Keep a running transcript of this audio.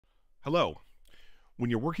Hello. When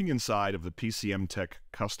you're working inside of the PCMTEC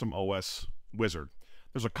Custom OS wizard,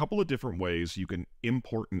 there's a couple of different ways you can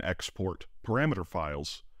import and export parameter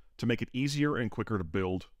files to make it easier and quicker to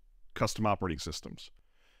build custom operating systems.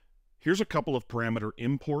 Here's a couple of parameter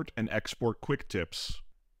import and export quick tips.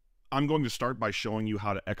 I'm going to start by showing you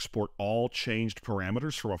how to export all changed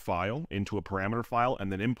parameters from a file into a parameter file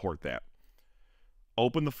and then import that.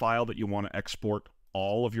 Open the file that you want to export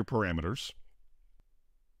all of your parameters.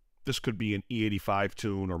 This could be an E85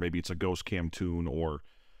 tune, or maybe it's a ghost cam tune, or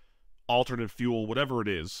alternate fuel, whatever it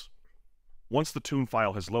is. Once the tune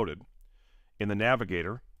file has loaded, in the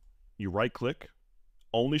navigator, you right-click,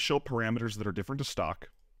 only show parameters that are different to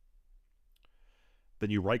stock.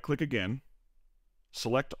 Then you right-click again,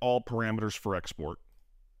 select all parameters for export.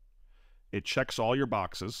 It checks all your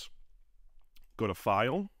boxes. Go to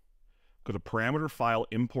File, go to Parameter File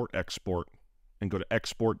Import Export, and go to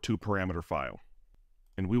Export to Parameter File.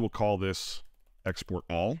 And we will call this Export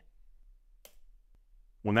All.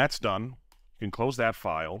 When that's done, you can close that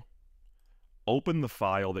file, open the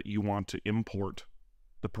file that you want to import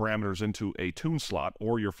the parameters into a tune slot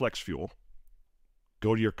or your flex fuel,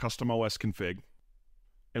 go to your Custom OS config,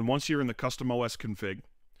 and once you're in the Custom OS config,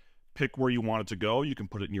 pick where you want it to go. You can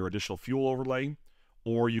put it in your additional fuel overlay,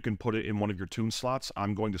 or you can put it in one of your tune slots.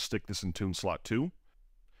 I'm going to stick this in tune slot 2.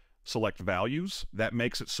 Select values. That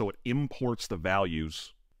makes it so it imports the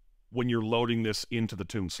values when you're loading this into the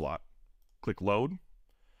tune slot. Click load,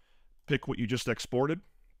 pick what you just exported,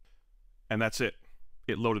 and that's it.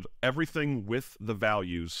 It loaded everything with the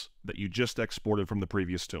values that you just exported from the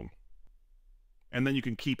previous tune. And then you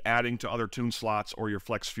can keep adding to other tune slots or your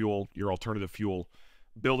flex fuel, your alternative fuel,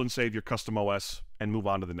 build and save your custom OS, and move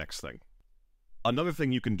on to the next thing. Another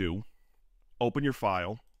thing you can do, open your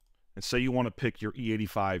file, and say you want to pick your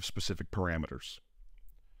E85 specific parameters.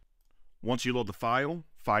 Once you load the file,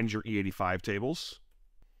 find your E85 tables,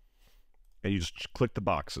 and you just click the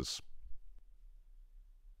boxes.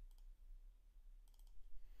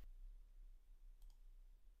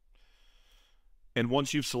 And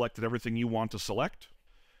once you've selected everything you want to select,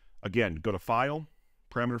 again, go to File,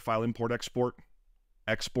 Parameter File Import Export,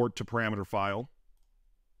 Export to Parameter File.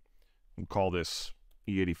 We'll call this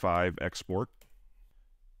E85 Export.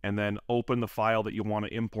 And then open the file that you want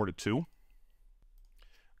to import it to.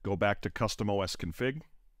 Go back to Custom OS Config.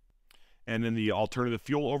 And in the Alternative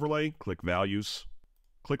Fuel overlay, click Values,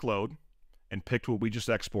 click Load, and pick what we just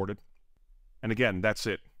exported. And again, that's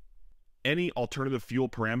it. Any alternative fuel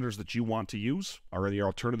parameters that you want to use are in the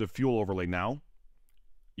Alternative Fuel overlay now.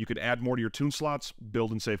 You can add more to your tune slots,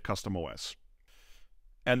 build and save Custom OS.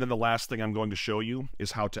 And then the last thing I'm going to show you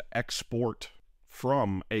is how to export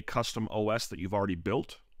from a custom OS that you've already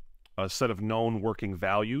built a set of known working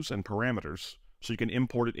values and parameters so you can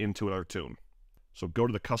import it into another tune. So go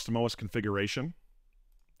to the Custom OS configuration,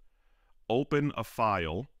 open a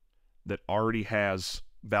file that already has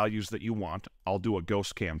values that you want. I'll do a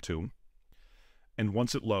ghost cam tune. And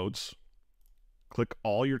once it loads, click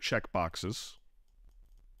all your checkboxes.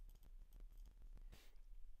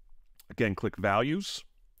 Again, click Values,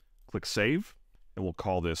 click Save, and we'll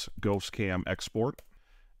call this Ghost Cam Export.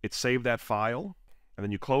 It saved that file, and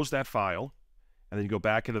then you close that file, and then you go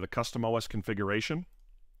back into the Custom OS configuration,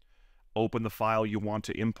 open the file you want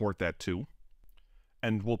to import that to,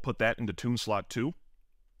 and we'll put that into tune slot 2.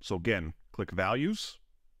 So again, click Values,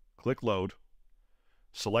 click Load,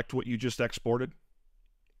 select what you just exported.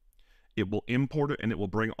 It will import it, and it will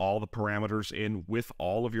bring all the parameters in with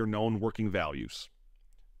all of your known working values.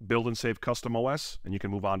 Build and save Custom OS, and you can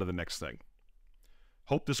move on to the next thing.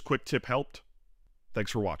 Hope this quick tip helped.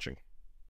 Thanks for watching.